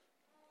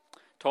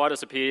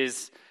Titus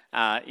appears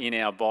in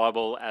our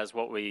Bible as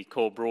what we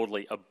call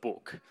broadly a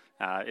book.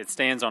 It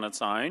stands on its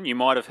own. You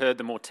might have heard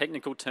the more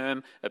technical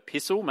term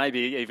epistle. Maybe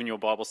even your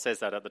Bible says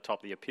that at the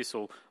top, the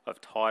epistle of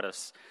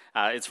Titus.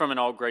 It's from an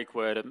old Greek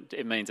word.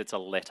 It means it's a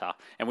letter,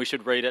 and we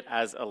should read it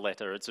as a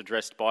letter. It's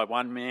addressed by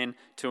one man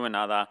to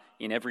another.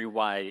 In every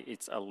way,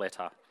 it's a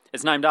letter.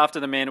 It's named after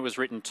the man it was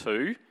written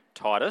to,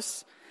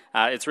 Titus.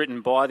 It's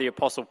written by the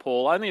Apostle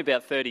Paul only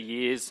about 30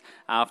 years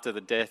after the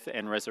death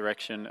and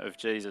resurrection of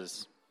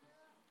Jesus.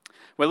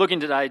 We're looking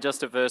today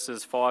just at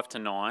verses 5 to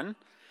 9.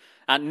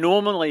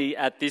 Normally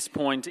at this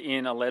point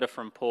in a letter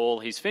from Paul,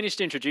 he's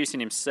finished introducing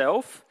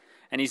himself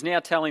and he's now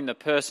telling the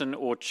person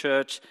or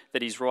church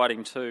that he's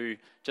writing to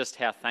just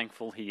how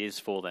thankful he is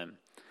for them.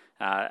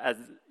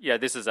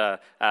 This is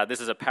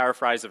a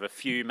paraphrase of a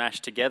few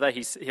mashed together.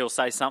 He'll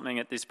say something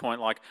at this point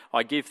like,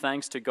 "I give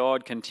thanks to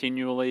God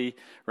continually,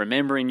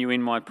 remembering you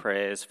in my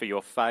prayers for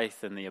your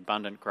faith and the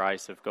abundant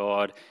grace of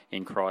God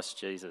in Christ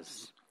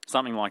Jesus."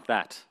 Something like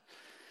that.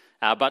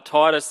 But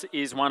Titus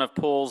is one of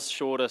Paul's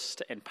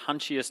shortest and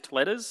punchiest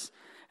letters,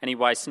 and he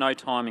wastes no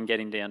time in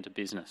getting down to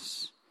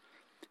business.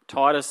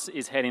 Titus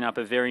is heading up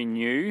a very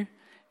new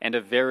and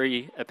a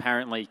very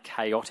apparently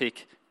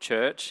chaotic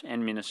church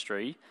and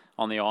ministry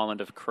on the island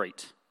of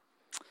Crete.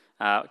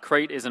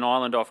 Crete is an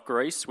island off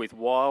Greece with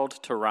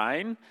wild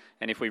terrain,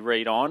 and if we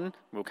read on,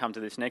 we'll come to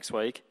this next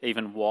week,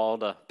 even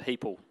wilder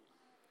people.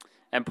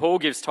 And Paul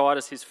gives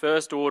Titus his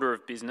first order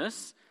of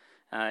business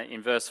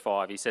in verse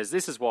 5. He says,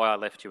 "This is why I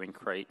left you in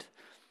Crete,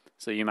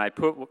 so you may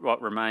put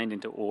what remained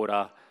into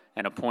order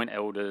and appoint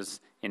elders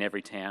in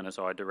every town as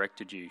I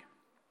directed you."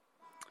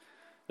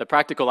 The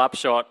practical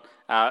upshot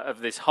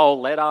of this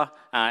whole letter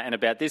and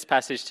about this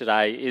passage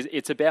today is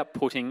it's about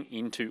putting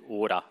into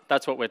order.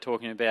 That's what we're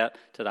talking about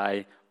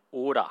today,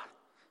 order.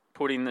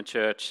 Putting the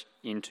church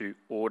into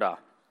order.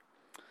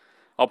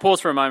 I'll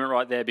pause for a moment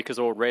right there because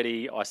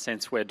already I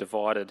sense we're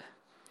divided.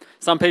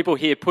 Some people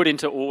here put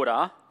into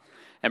order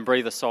and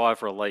breathe a sigh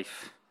of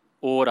relief.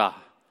 Order,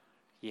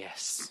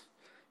 yes.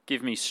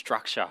 Give me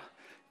structure.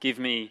 Give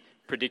me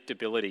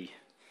predictability.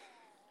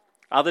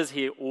 Others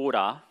hear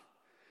order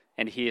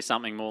and hear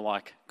something more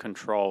like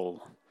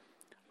control,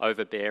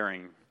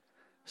 overbearing,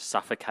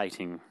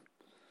 suffocating.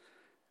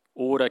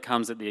 Order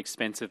comes at the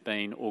expense of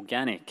being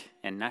organic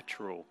and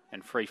natural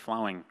and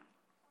free-flowing.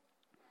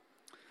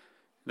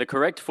 The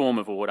correct form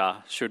of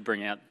order should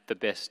bring out the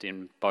best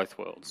in both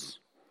worlds.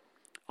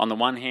 On the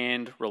one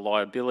hand,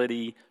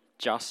 reliability,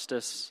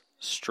 justice,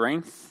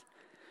 strength.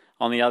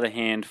 On the other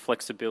hand,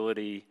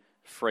 flexibility,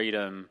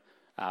 freedom,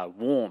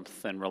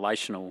 warmth, and a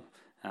relational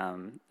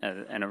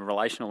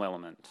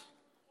element.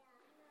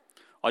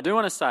 I do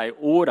want to say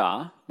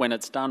order, when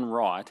it's done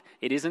right,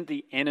 it isn't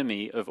the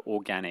enemy of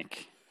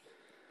organic.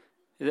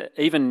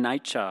 Even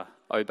nature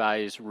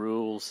obeys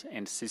rules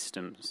and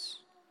systems.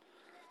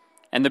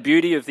 And the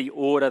beauty of the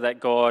order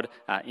that God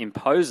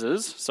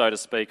imposes, so to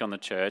speak, on the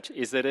church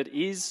is that it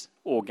is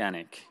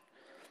organic.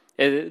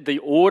 The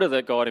order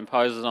that God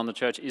imposes on the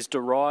church is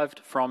derived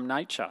from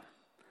nature.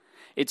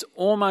 It's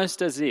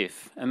almost as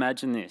if,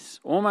 imagine this,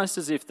 almost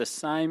as if the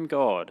same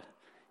God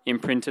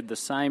imprinted the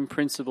same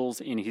principles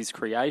in his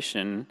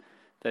creation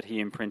that he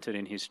imprinted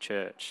in his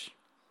church.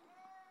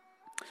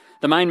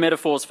 The main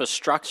metaphors for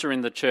structure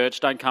in the church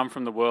don't come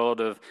from the world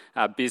of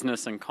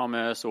business and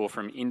commerce or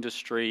from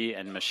industry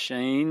and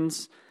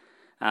machines,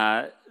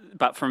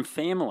 but from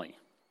family.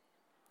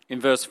 In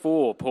verse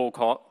 4,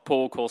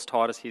 Paul calls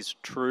Titus his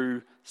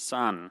true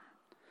son.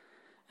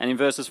 And in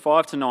verses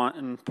 5 to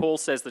 9, Paul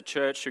says the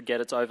church should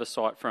get its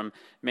oversight from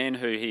men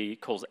who he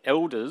calls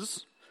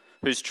elders,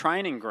 whose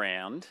training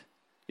ground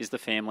is the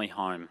family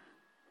home,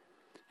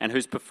 and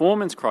whose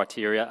performance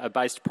criteria are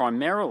based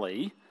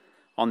primarily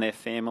on their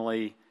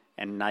family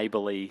and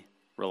neighbourly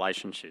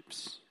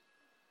relationships.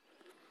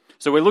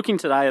 So we're looking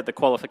today at the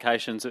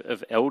qualifications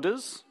of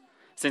elders,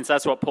 since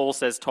that's what Paul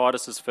says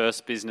Titus's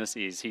first business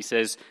is. He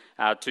says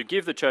to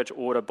give the church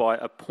order by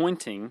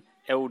appointing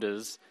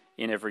elders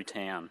in every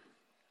town.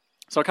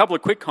 So a couple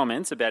of quick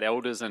comments about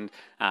elders and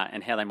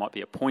how they might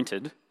be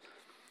appointed.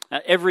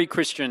 Every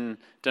Christian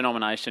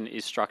denomination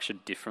is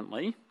structured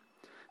differently.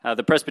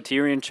 The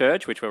Presbyterian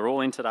Church, which we're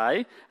all in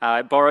today,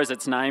 borrows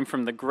its name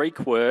from the Greek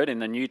word in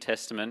the New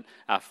Testament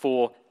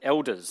for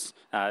elders.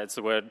 It's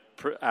the word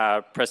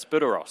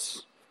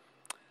presbyteros.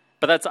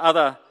 But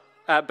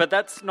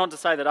that's not to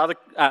say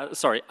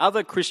that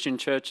other Christian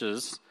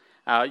churches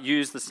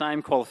use the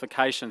same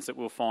qualifications that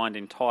we'll find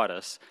in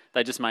Titus.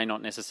 They just may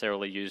not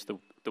necessarily use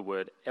the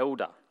word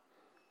elder.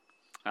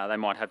 They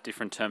might have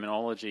different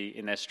terminology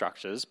in their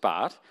structures,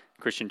 but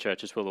Christian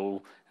churches will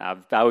all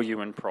value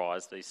and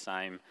prize these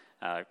same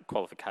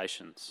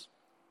qualifications.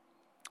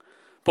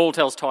 Paul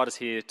tells Titus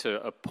here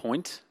to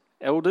appoint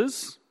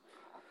elders.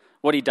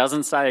 What he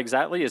doesn't say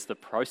exactly is the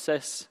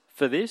process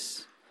for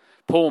this.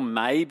 Paul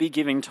may be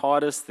giving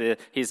Titus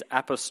his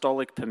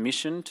apostolic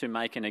permission to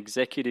make an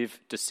executive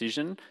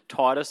decision.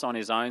 Titus on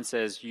his own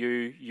says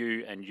you,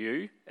 and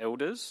you,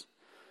 elders.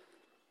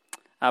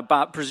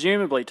 But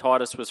presumably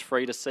Titus was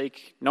free to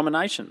seek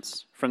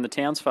nominations from the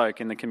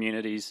townsfolk in the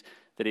communities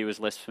that he was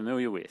less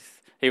familiar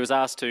with. He was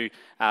asked to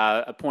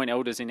appoint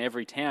elders in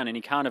every town, and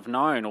he can't have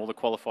known all the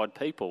qualified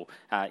people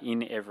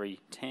in every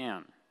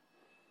town.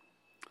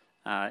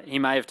 He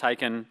may have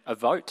taken a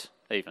vote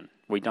even.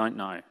 We don't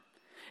know.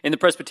 In the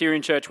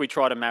Presbyterian Church, we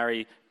try to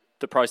marry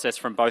the process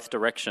from both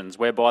directions,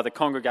 whereby the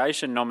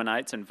congregation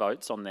nominates and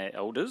votes on their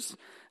elders,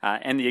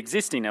 and the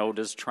existing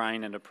elders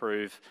train and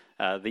approve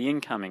the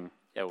incoming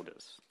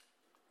elders.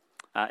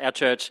 Our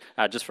church,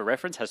 just for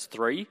reference, has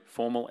 3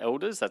 formal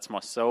elders. That's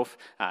myself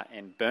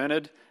and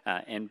Bernard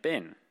and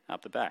Ben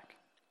up the back.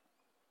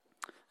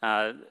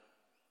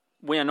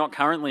 We are not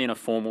currently in a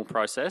formal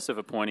process of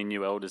appointing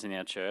new elders in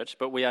our church,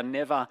 but we are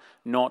never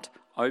not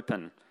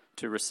open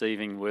to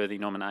receiving worthy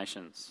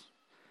nominations.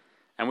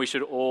 And we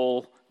should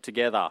all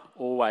together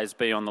always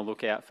be on the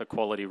lookout for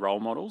quality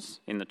role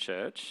models in the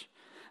church.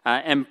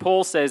 And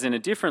Paul says in a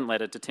different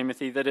letter to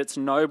Timothy that it's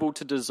noble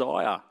to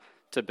desire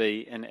to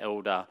be an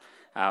elder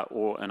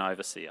or an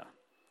overseer.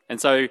 And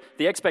so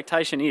the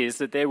expectation is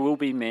that there will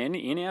be men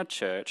in our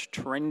church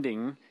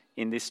trending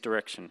in this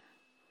direction.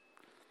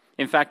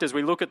 In fact, as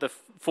we look at the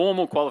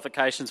formal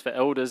qualifications for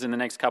elders in the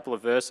next couple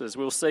of verses,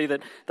 we'll see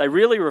that they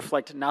really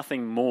reflect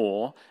nothing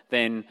more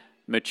than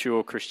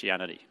mature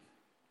Christianity.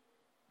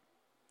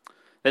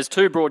 There's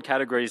 2 broad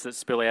categories that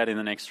spill out in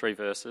the next 3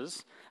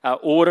 verses.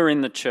 Order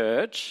in the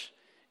church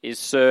is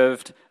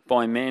served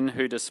by men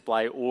who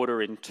display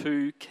order in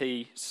 2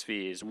 key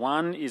spheres.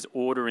 One is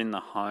order in the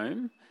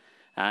home,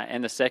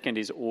 and the second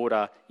is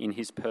order in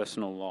his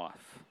personal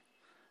life.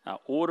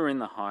 Order in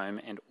the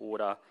home and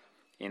order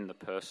in the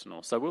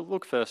personal. So we'll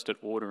look first at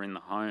order in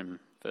the home,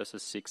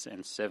 verses 6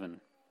 and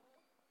 7.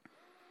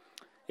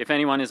 If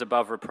anyone is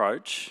above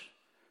reproach,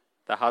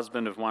 the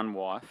husband of one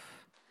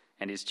wife,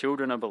 and his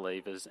children are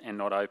believers and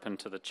not open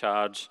to the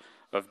charge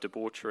of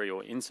debauchery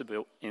or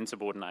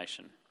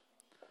insubordination.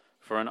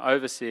 For an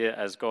overseer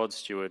as God's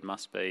steward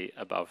must be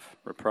above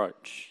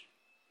reproach.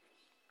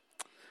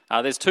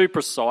 There's 2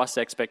 precise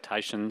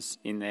expectations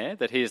in there,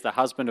 that he is the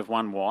husband of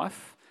one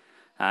wife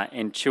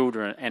and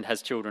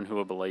has children who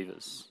are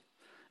believers.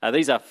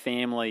 These are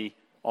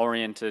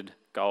family-oriented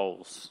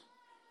goals.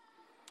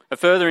 A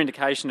further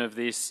indication of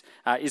this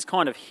is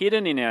kind of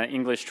hidden in our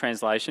English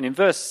translation. In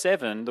verse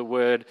 7, the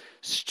word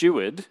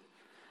steward,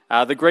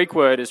 the Greek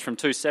word is from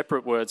 2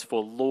 separate words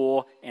for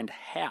law and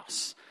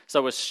house.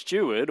 So a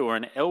steward or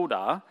an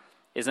elder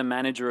is a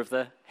manager of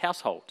the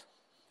household.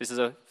 This is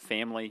a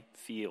family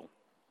feel.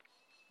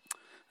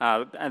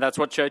 And that's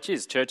what church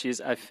is. Church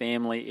is a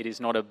family. It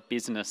is not a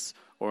business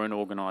or an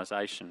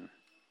organisation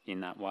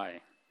in that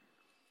way.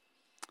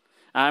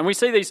 And we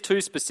see these 2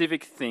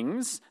 specific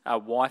things,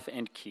 wife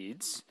and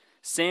kids,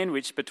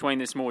 sandwiched between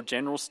this more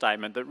general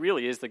statement that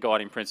really is the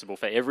guiding principle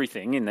for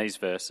everything in these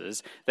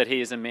verses, that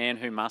he is a man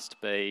who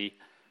must be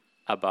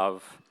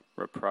above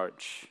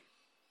reproach.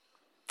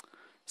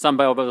 Some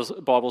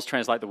Bibles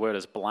translate the word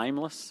as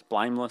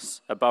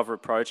blameless, above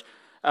reproach.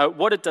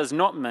 What it does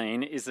not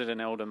mean is that an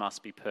elder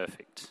must be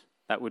perfect.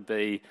 That would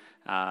be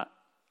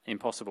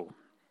impossible.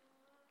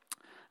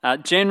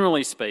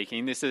 Generally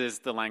speaking, this is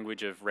the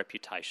language of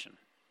reputation.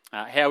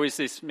 How is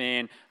this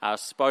man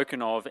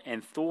spoken of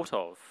and thought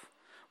of?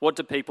 What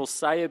do people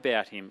say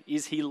about him?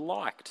 Is he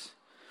liked?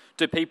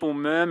 Do people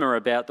murmur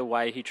about the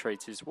way he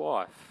treats his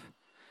wife?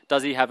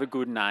 Does he have a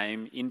good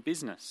name in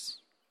business?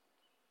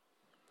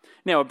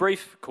 Now, a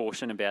brief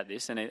caution about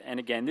this, and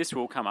again, this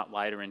will come up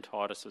later in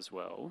Titus as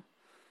well.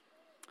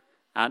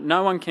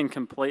 No one can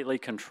completely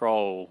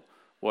control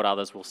what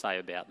others will say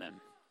about them.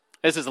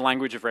 This is a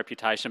language of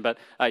reputation, but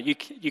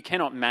you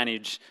cannot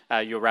manage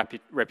your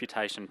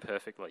reputation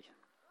perfectly.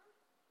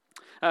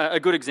 A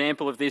good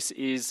example of this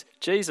is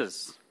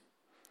Jesus.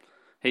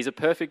 He's a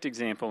perfect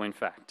example, in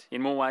fact,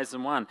 in more ways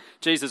than one.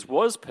 Jesus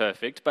was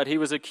perfect, but he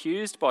was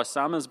accused by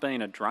some as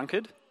being a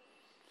drunkard.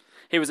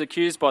 He was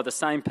accused by the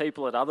same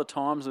people at other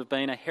times of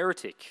being a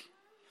heretic,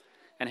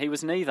 and he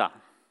was neither.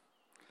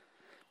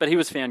 But he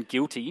was found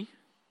guilty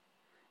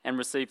and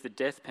received the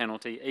death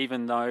penalty,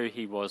 even though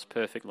he was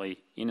perfectly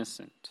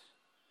innocent.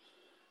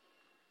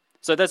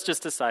 So that's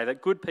just to say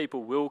that good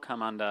people will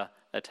come under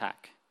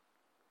attack.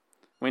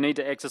 We need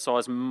to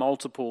exercise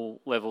multiple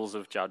levels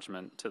of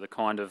judgment to the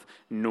kind of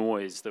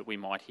noise that we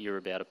might hear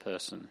about a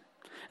person.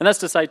 And that's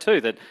to say too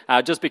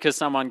that just because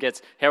someone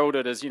gets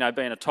heralded as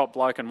being a top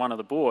bloke and one of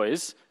the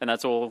boys, and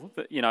that's all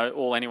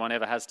all anyone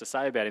ever has to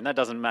say about him, that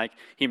doesn't make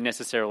him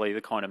necessarily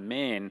the kind of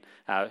man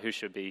who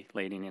should be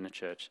leading in a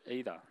church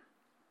either.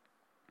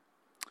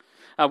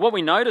 What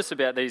we notice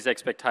about these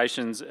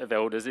expectations of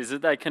elders is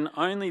that they can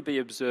only be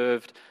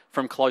observed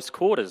from close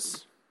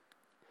quarters.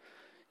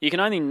 You can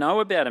only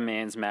know about a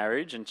man's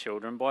marriage and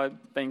children by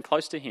being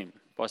close to him,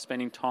 by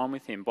spending time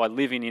with him, by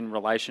living in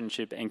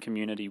relationship and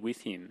community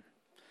with him.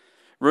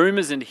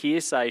 Rumours and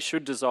hearsay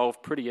should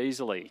dissolve pretty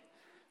easily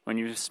when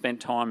you've spent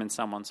time in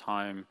someone's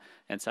home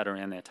and sat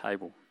around their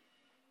table.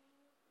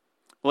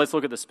 Well, let's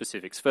look at the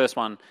specifics. First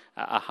one,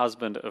 a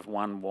husband of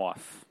one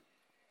wife.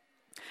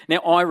 Now,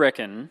 I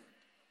reckon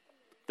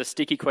the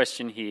sticky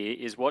question here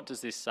is, what does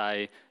this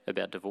say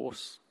about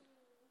divorce?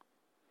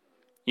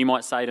 You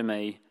might say to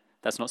me,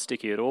 that's not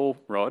sticky at all,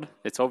 Rod.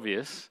 It's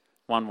obvious.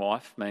 One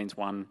wife means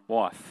one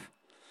wife.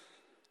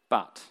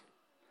 But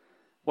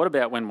what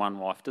about when one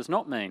wife does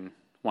not mean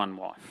one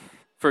wife?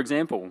 For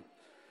example,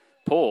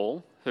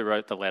 Paul, who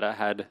wrote the letter,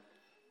 had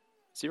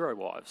 0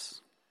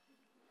 wives.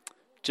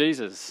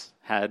 Jesus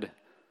had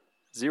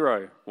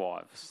 0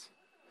 wives.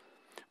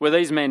 Were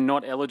these men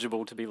not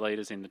eligible to be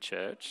leaders in the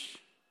church?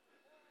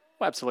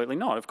 Well, absolutely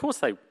not. Of course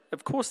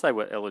they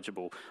were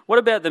eligible. What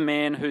about the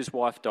man whose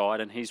wife died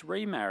and he's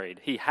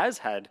remarried? He has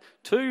had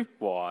 2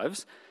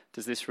 wives.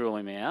 Does this rule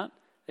him out?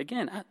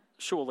 Again,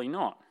 surely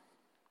not.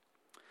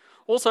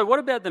 Also, what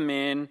about the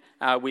man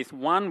with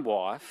 1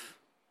 wife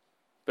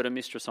but a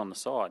mistress on the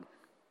side?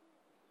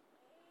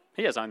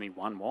 He has only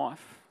 1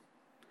 wife.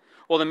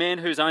 Or the man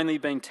who's only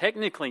been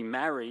technically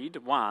married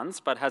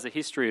once but has a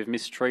history of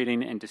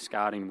mistreating and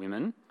discarding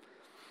women.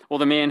 Or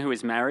the man who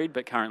is married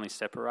but currently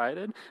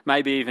separated,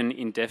 maybe even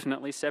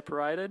indefinitely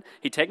separated.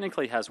 He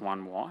technically has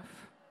 1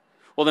 wife.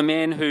 Or the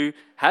man who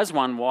has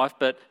 1 wife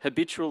but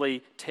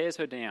habitually tears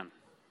her down.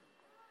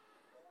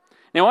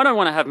 Now, I don't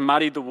want to have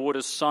muddied the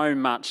waters so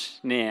much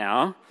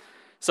now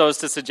so as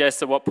to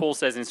suggest that what Paul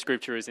says in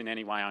Scripture is in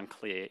any way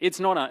unclear. I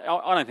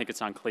don't think it's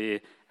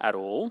unclear at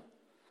all.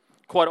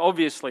 Quite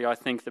obviously, I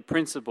think the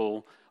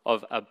principle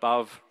of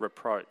above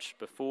reproach,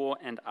 before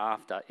and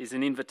after, is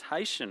an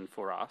invitation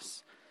for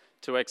us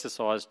to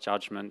exercise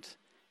judgment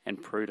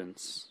and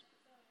prudence.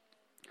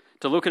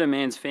 To look at a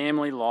man's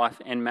family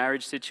life and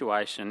marriage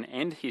situation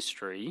and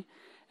history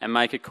and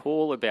make a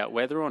call about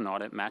whether or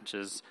not it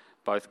matches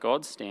both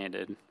God's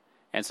standard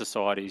and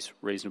society's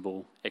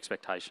reasonable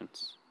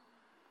expectations.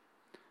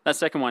 That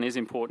second one is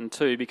important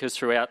too, because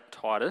throughout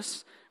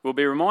Titus, we'll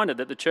be reminded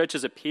that the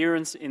church's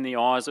appearance in the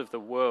eyes of the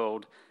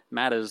world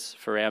matters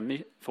for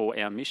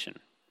our mission.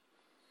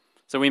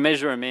 So we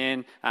measure a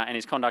man and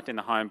his conduct in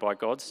the home by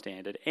God's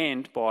standard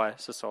and by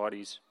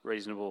society's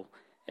reasonable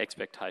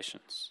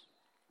expectations.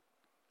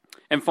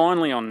 And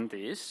finally on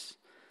this,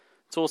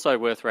 it's also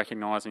worth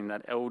recognising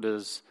that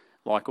elders,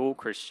 like all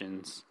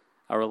Christians,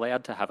 are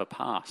allowed to have a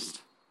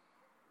past.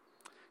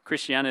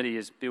 Christianity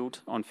is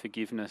built on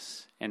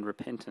forgiveness and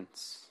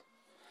repentance.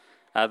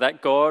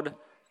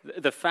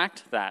 The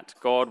fact that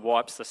God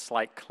wipes the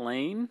slate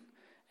clean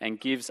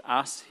and gives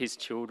us, his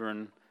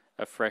children,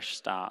 a fresh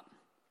start.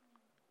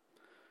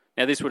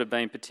 Now, this would have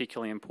been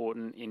particularly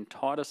important in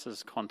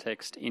Titus's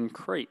context in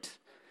Crete,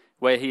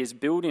 where he is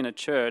building a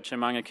church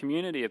among a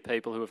community of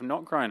people who have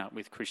not grown up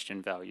with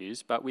Christian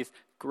values, but with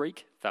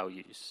Greek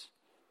values.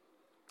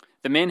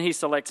 The men he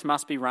selects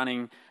must be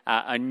running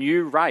a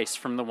new race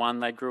from the one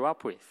they grew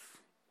up with.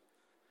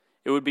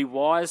 It would be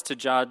wise to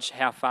judge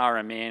how far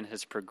a man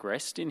has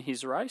progressed in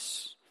his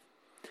race.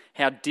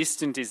 How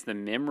distant is the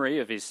memory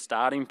of his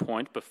starting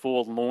point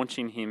before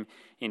launching him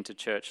into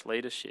church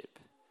leadership?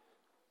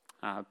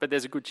 But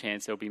there's a good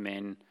chance there'll be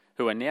men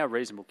who are now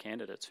reasonable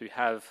candidates who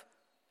have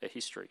a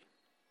history.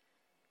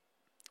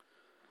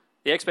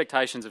 The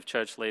expectations of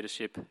church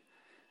leadership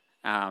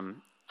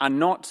are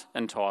not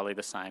entirely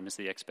the same as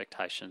the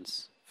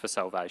expectations for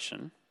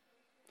salvation.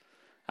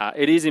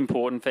 It is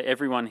important for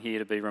everyone here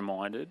to be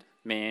reminded,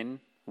 man,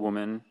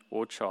 woman,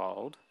 or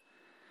child,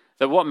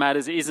 that what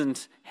matters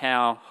isn't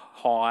how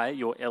high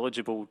you're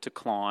eligible to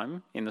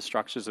climb in the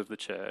structures of the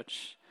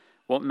church.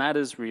 What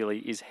matters really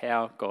is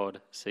how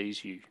God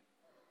sees you.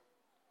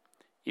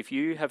 If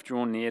you have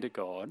drawn near to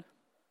God,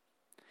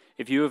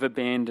 if you have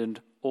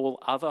abandoned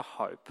all other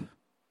hope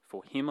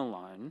for him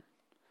alone,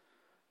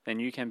 then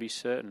you can be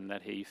certain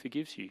that he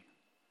forgives you.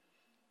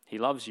 He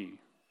loves you.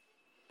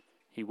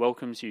 He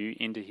welcomes you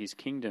into his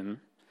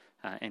kingdom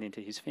and into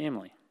his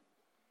family.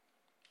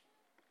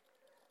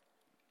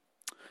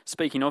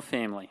 Speaking of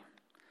family,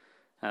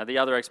 the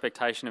other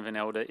expectation of an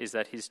elder is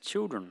that his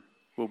children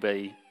will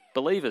be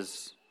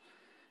believers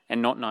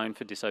and not known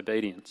for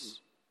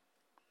disobedience.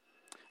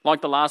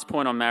 Like the last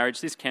point on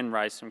marriage, this can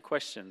raise some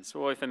questions.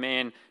 Well, if a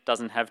man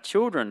doesn't have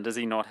children, does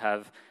he not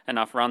have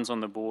enough runs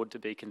on the board to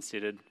be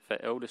considered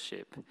for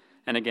eldership?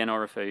 And again, I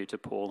refer you to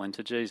Paul and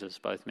to Jesus,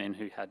 both men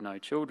who had no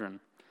children.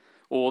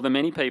 Or the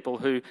many people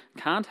who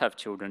can't have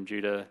children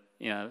due to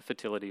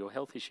fertility or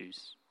health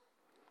issues.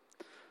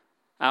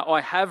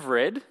 I have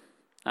read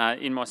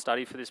in my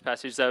study for this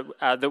passage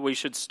that we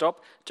should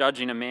stop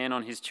judging a man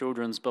on his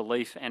children's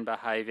belief and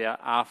behaviour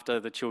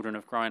after the children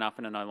have grown up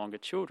and are no longer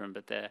children,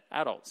 but they're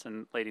adults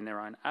and leading their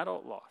own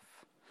adult life.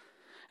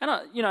 And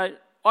I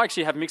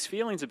actually have mixed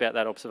feelings about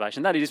that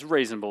observation. That is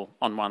reasonable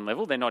on one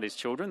level. They're not his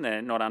children.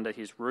 They're not under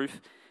his roof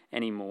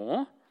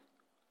anymore.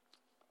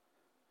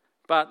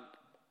 But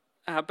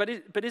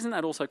isn't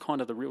that also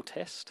kind of the real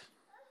test?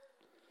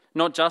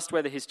 Not just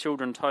whether his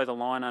children toe the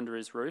line under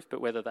his roof, but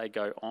whether they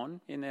go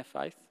on in their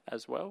faith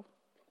as well.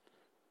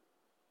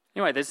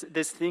 Anyway,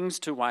 there's things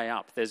to weigh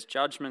up. There's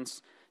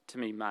judgments to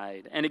be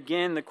made. And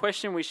again, the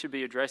question we should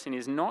be addressing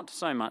is not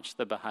so much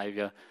the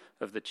behaviour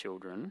of the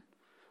children,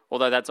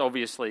 although that's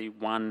obviously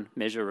one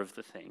measure of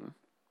the thing,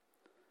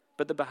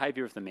 but the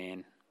behaviour of the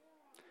man.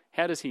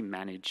 How does he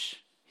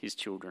manage his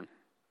children.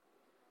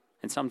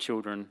 And some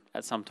children,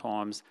 at some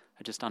times,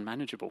 are just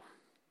unmanageable.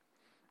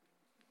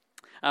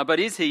 But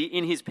is he,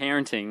 in his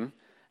parenting,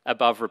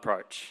 above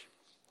reproach?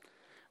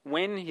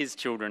 When his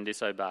children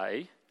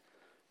disobey,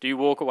 do you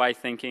walk away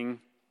thinking,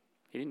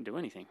 he didn't do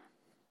anything?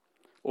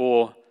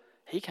 Or,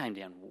 he came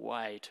down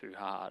way too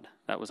hard.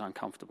 That was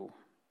uncomfortable.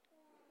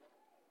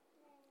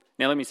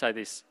 Now let me say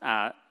this,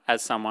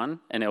 as someone,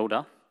 an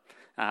elder,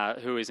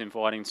 who is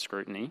inviting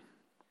scrutiny.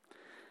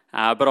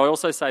 But I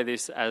also say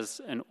this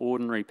as an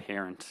ordinary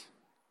parent.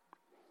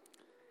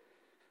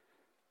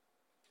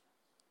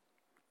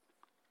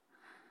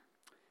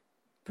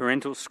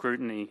 Parental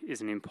scrutiny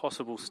is an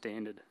impossible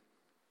standard.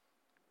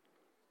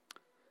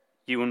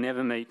 You will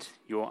never meet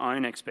your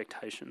own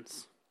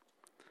expectations,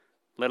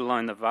 let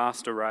alone the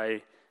vast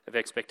array of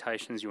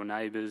expectations your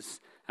neighbours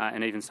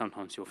and even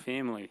sometimes your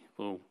family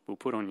will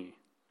put on you.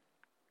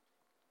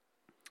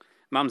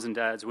 Mums and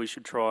dads, we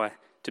should try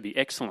to be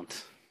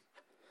excellent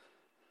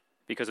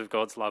because of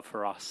God's love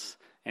for us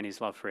and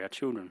his love for our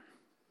children.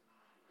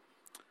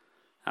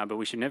 But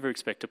we should never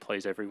expect to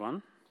please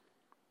everyone.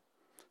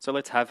 So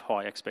let's have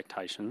high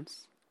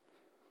expectations.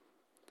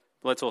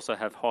 Let's also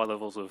have high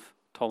levels of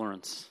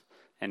tolerance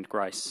and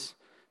grace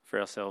for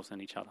ourselves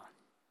and each other.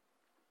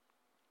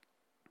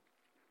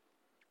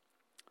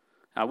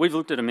 We've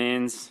looked at a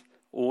man's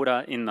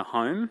order in the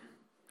home.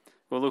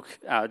 We'll look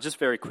just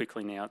very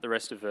quickly now at the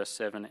rest of verse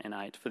 7 and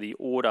 8 for the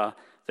order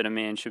that a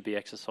man should be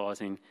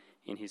exercising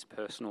in his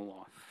personal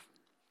life.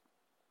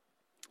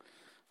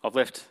 I've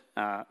left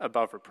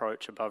above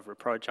reproach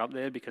up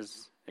there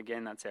because,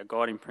 again, that's our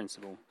guiding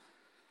principle.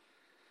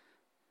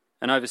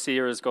 An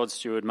overseer as God's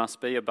steward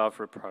must be above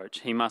reproach.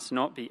 He must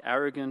not be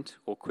arrogant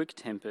or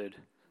quick-tempered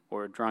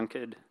or a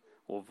drunkard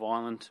or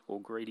violent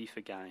or greedy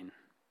for gain.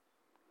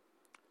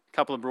 A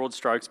couple of broad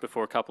strokes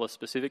before a couple of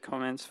specific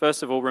comments.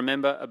 First of all,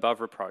 remember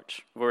above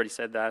reproach. I've already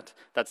said that.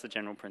 That's the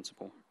general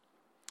principle.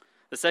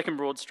 The second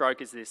broad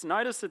stroke is this.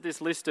 Notice that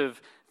this list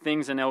of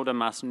things an elder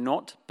must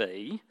not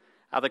be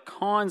are the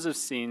kinds of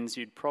sins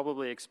you'd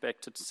probably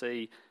expect to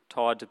see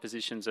tied to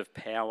positions of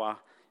power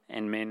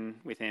and men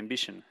with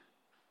ambition.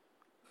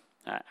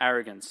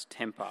 Arrogance,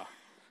 temper,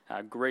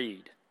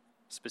 greed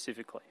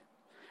specifically.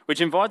 Which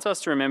invites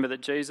us to remember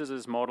that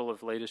Jesus' model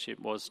of leadership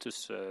was to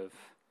serve.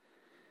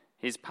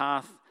 His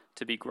path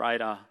to be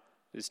greater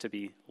is to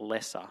be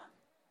lesser.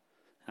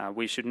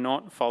 We should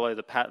not follow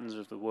the patterns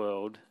of the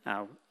world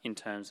in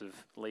terms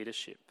of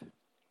leadership.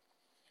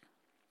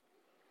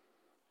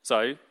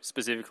 So,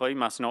 specifically,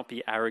 must not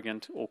be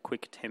arrogant or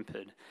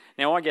quick-tempered.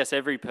 Now, I guess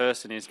every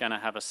person is going to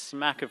have a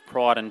smack of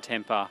pride and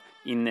temper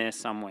in there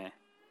somewhere.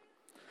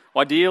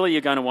 Ideally,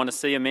 you're going to want to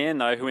see a man,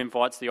 though, who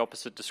invites the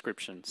opposite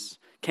descriptions.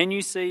 Can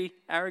you see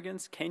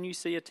arrogance? Can you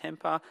see a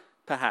temper?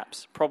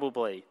 Perhaps,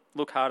 probably.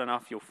 Look hard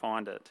enough, you'll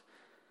find it.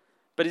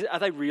 But are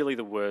they really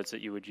the words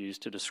that you would use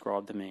to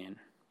describe the man?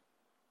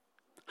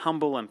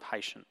 Humble and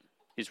patient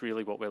is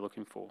really what we're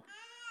looking for.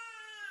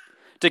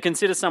 To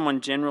consider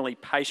someone generally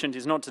patient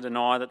is not to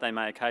deny that they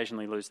may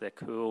occasionally lose their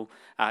cool.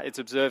 It's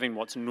observing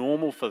what's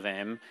normal for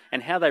them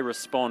and how they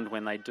respond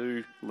when they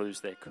do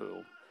lose their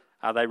cool.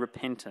 Are they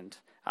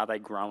repentant? Are they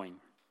growing?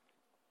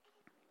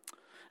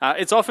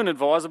 It's often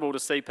advisable to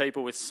see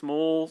people with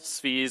small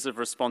spheres of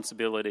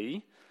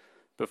responsibility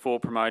before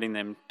promoting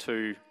them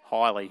too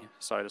highly,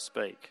 so to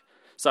speak.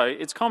 So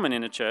it's common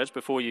in a church,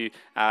 before you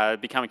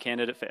become a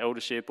candidate for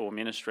eldership or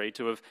ministry,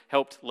 to have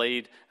helped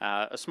lead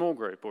a small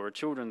group or a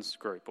children's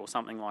group or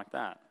something like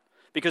that.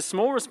 Because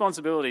small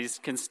responsibilities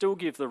can still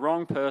give the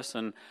wrong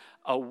person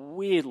a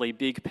weirdly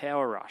big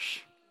power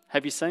rush.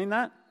 Have you seen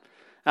that?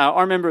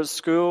 I remember at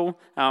school,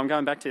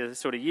 going back to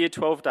sort of year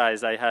 12 days,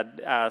 they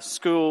had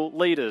school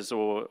leaders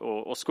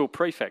or school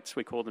prefects,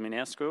 we called them in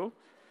our school.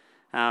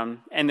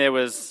 And there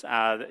was,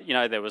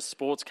 there was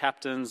sports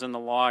captains and the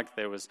like.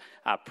 There was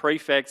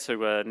prefects who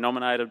were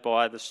nominated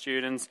by the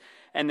students.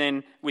 And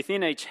then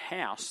within each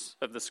house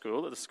of the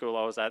school, at the school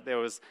I was at, there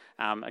was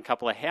a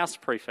couple of house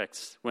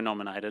prefects were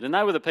nominated. And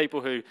they were the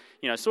people who,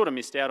 sort of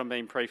missed out on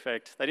being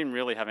prefect. They didn't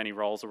really have any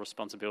roles or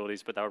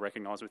responsibilities, but they were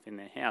recognised within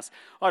their house.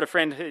 I had a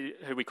friend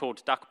who we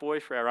called Duck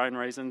Boy for our own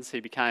reasons. He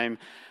became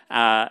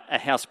a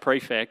house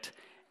prefect.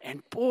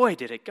 And boy,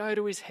 did it go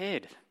to his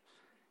head.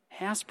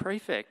 House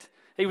prefect.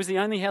 He was the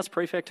only house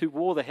prefect who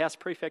wore the house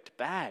prefect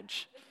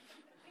badge.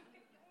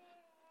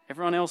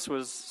 Everyone else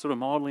was sort of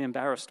mildly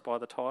embarrassed by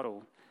the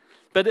title.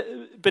 But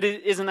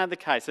isn't that the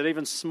case? That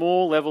even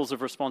small levels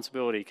of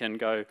responsibility can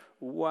go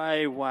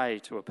way, way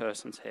to a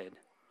person's head.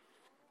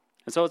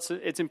 And so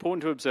it's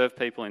important to observe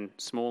people in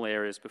small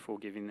areas before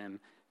giving them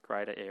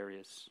greater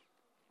areas.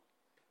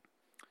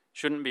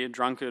 Shouldn't be a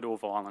drunkard or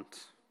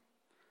violent.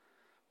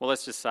 Well,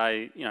 let's just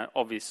say,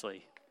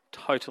 obviously,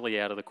 totally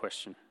out of the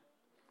question.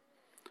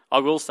 I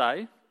will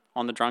say,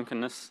 on the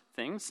drunkenness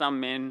thing, some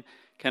men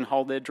can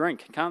hold their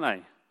drink, can't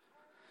they?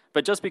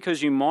 But just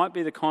because you might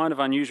be the kind of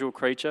unusual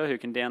creature who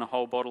can down a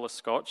whole bottle of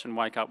scotch and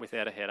wake up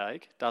without a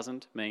headache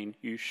doesn't mean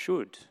you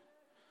should.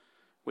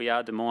 We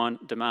are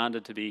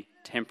demanded to be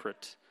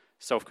temperate,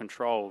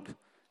 self-controlled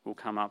will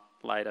come up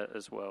later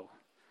as well.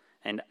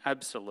 and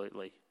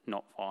absolutely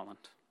not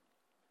violent.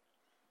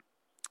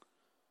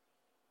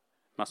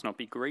 Must not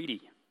be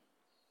greedy.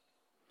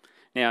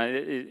 Now,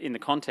 in the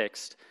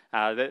context,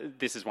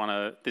 this is one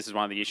of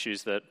the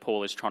issues that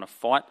Paul is trying to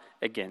fight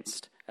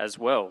against as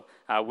well.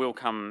 We'll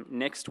come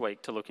next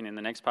week to looking in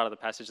the next part of the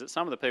passage that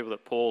some of the people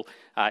that Paul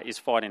is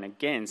fighting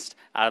against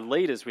are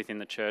leaders within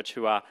the church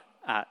who are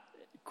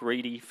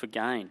greedy for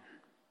gain.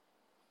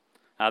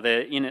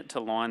 They're in it to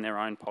line their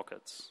own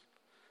pockets.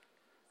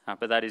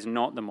 But that is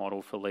not the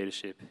model for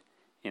leadership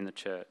in the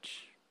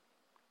church.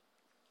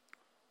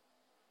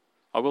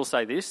 I will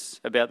say this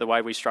about the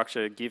way we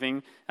structure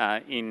giving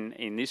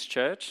in this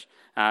church,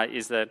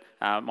 is that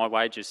my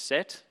wage is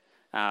set.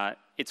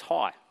 It's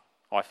high,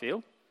 I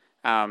feel,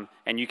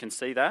 and you can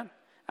see that.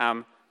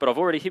 But I've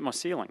already hit my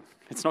ceiling.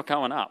 It's not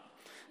going up.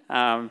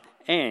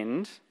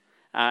 And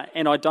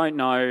I don't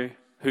know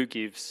who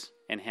gives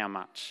and how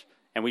much.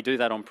 And we do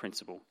that on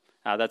principle.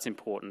 That's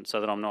important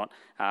so that I'm not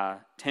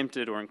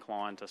tempted or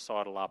inclined to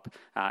sidle up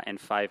and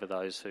favour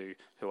those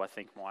who I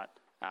think might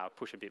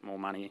push a bit more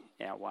money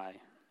our way.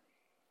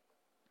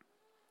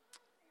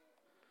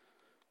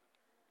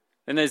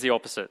 Then there's the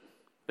opposite.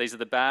 These are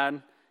the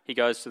bad, he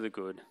goes to the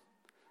good.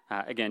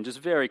 Again, just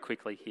very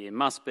quickly here,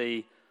 must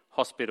be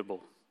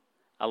hospitable,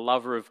 a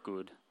lover of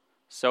good,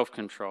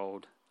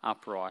 self-controlled,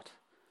 upright,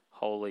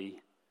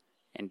 holy,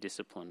 and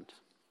disciplined.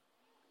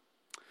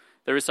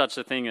 There is such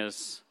a thing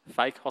as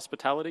fake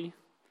hospitality.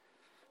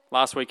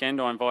 Last weekend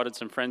I invited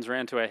some friends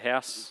around to our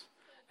house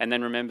and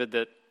then remembered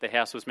that the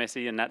house was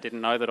messy and Nat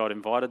didn't know that I'd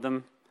invited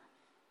them.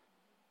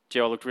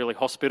 Gee, I looked really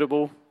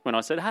hospitable when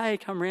I said, hey,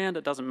 come round,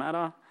 it doesn't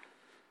matter.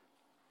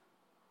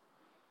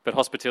 But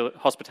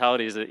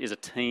hospitality is a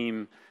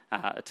team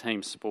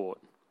sport.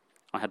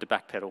 I had to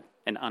backpedal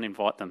and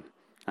uninvite them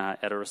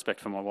out of respect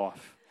for my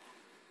wife.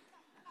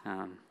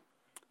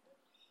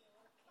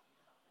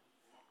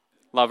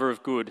 Lover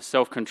of good,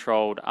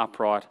 self-controlled,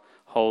 upright,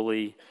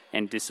 holy,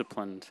 and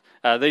disciplined.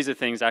 These are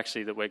things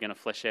actually that we're going to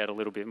flesh out a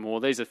little bit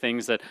more. These are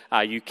things that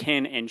you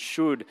can and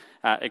should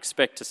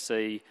expect to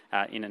see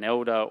in an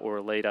elder or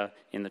a leader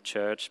in the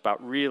church,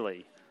 but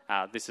really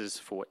this is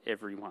for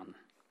everyone.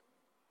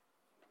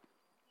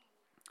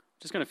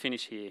 Just going to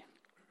finish here.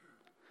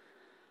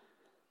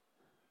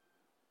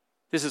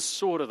 This is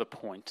sort of the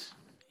point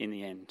in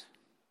the end.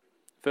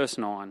 Verse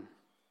 9.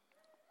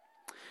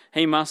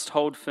 He must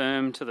hold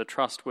firm to the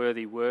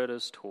trustworthy word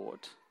as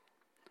taught,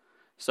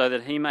 so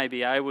that he may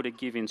be able to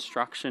give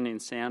instruction in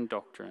sound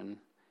doctrine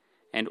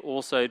and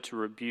also to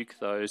rebuke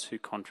those who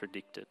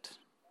contradict it.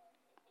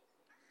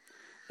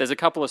 There's a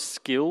couple of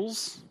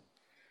skills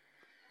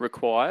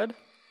required,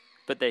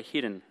 but they're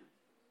hidden.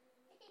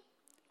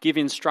 Give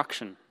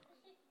instruction.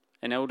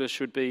 An elder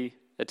should be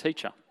a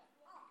teacher.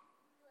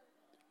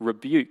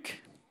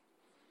 Rebuke.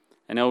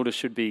 An elder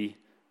should be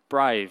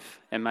brave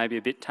and maybe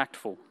a bit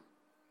tactful.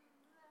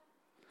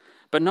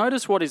 But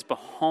notice what is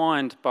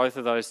behind both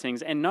of those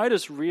things, and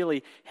notice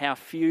really how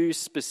few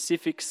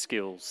specific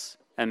skills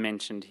are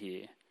mentioned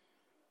here.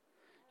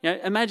 You know,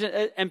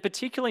 imagine, and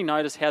particularly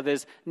notice how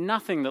there's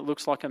nothing that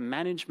looks like a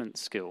management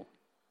skill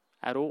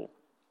at all.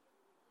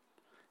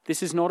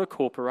 This is not a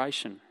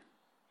corporation.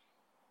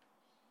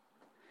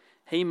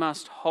 He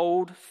must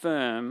hold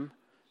firm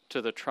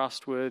to the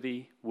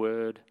trustworthy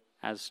word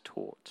as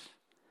taught.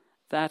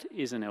 That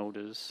is an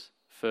elder's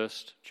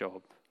first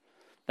job.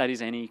 That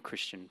is any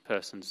Christian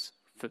person's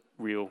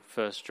real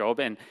first job.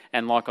 And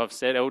like I've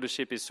said,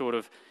 eldership is sort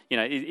of,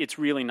 it's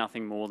really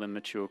nothing more than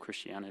mature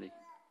Christianity.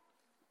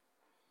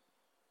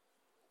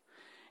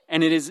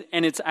 And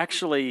it's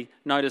actually,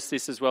 notice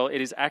this as well, it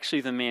is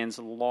actually the man's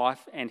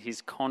life and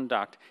his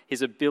conduct,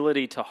 his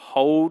ability to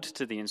hold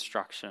to the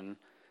instruction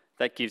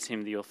that gives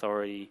him the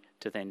authority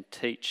to then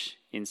teach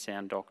in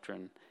sound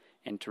doctrine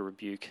and to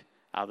rebuke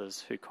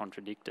others who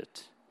contradict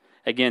it.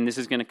 Again, this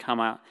is going to come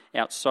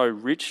out so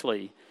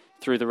richly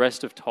through the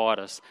rest of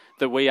Titus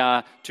that we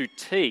are to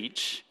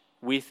teach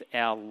with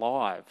our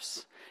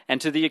lives.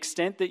 And to the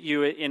extent that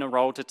you are in a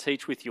role to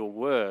teach with your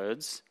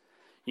words,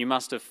 you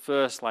must have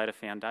first laid a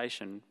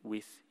foundation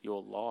with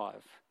your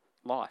life.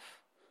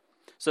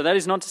 So that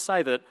is not to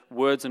say that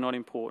words are not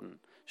important.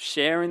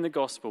 Sharing the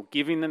gospel,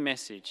 giving the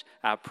message,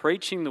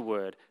 preaching the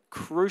word,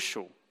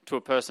 crucial to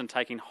a person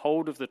taking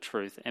hold of the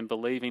truth and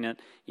believing it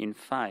in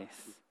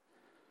faith.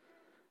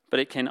 But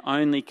it can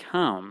only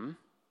come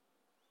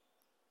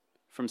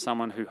from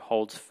someone who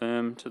holds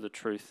firm to the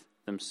truth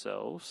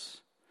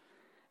themselves.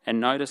 And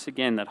notice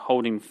again that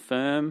holding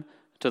firm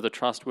to the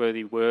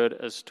trustworthy word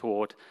as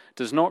taught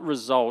does not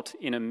result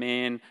in a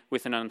man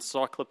with an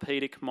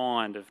encyclopedic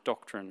mind of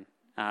doctrine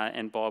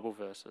and Bible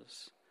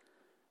verses,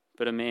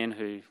 but a man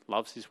who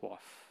loves his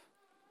wife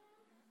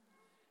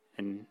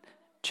and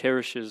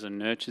cherishes and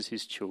nurtures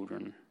his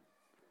children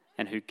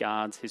and who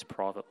guards his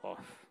private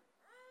life.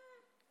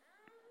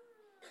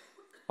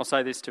 I'll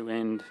say this to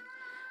end.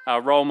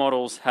 Role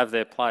models have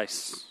their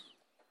place,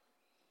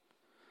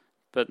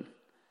 but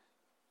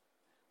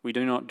we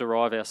do not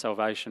derive our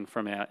salvation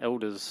from our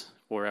elders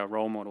or our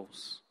role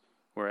models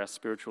or our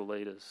spiritual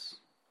leaders.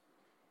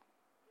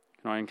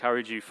 And I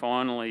encourage you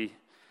finally,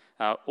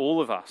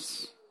 all of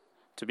us,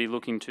 to be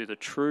looking to the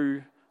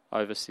true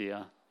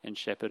overseer and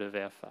shepherd of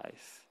our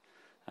faith,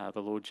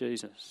 the Lord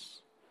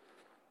Jesus.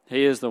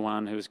 He is the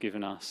one who has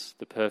given us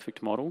the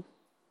perfect model.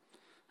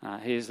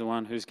 He is the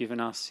one who has given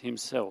us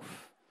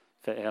himself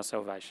for our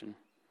salvation.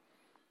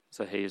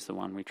 So he is the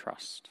one we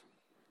trust.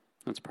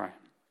 Let's pray.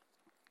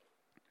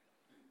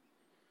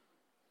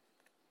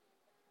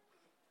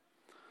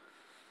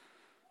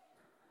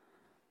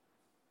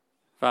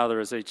 Father,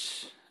 as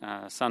each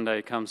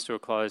Sunday comes to a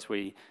close,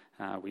 we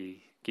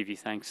give you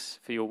thanks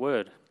for your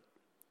word.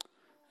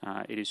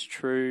 It is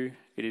true,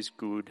 it is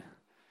good,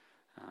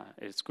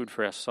 it's good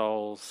for our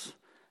souls,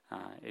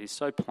 it is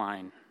so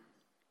plain.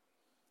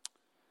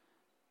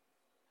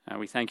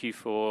 We thank you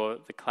for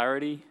the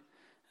clarity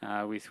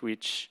with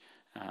which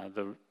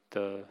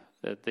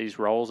these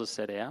roles are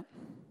set out.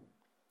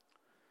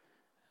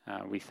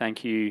 We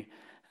thank you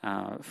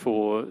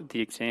for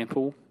the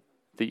example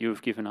that you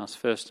have given us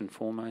first and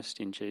foremost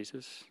in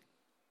Jesus,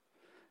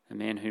 a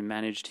man who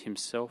managed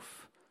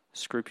himself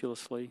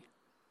scrupulously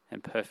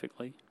and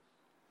perfectly.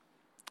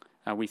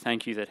 We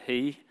thank you that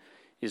he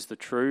is the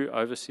true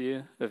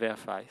overseer of our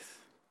faith,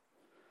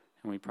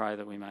 and we pray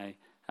that we may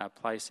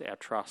place our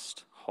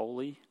trust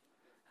wholly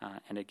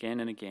and again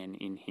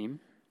in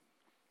him.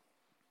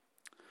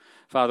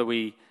 Father,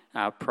 we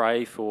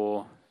pray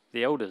for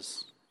the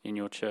elders in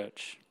your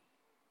church.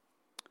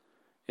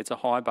 It's a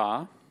high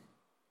bar,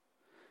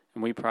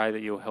 and we pray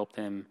that you'll help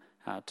them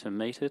to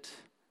meet it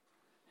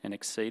and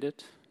exceed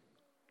it.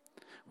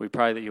 We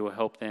pray that you will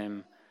help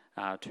them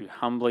to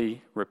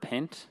humbly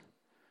repent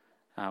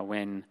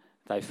when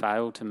they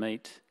fail to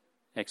meet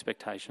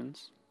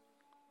expectations.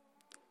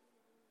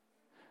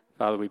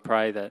 Father, we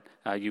pray that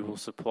you will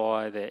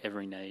supply their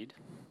every need.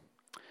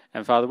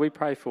 And Father, we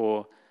pray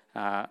for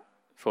our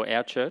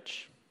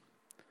church,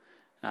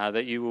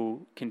 that you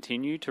will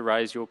continue to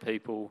raise your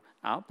people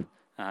up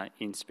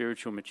in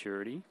spiritual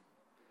maturity.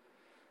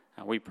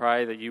 We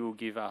pray that you will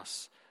give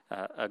us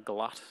a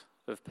glut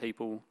of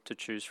people to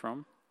choose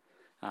from,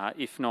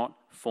 if not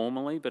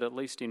formally, but at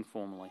least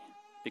informally,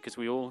 because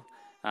we all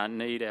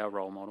need our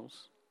role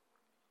models.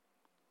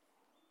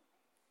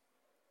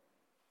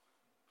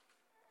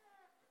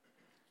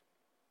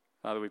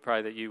 Father, we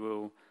pray that you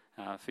will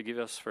forgive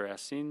us for our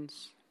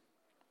sins,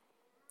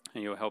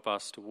 and you will help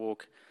us to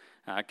walk,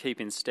 keep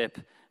in step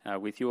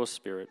with your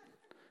Spirit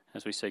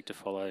as we seek to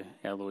follow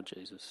our Lord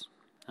Jesus.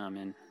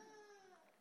 Amen.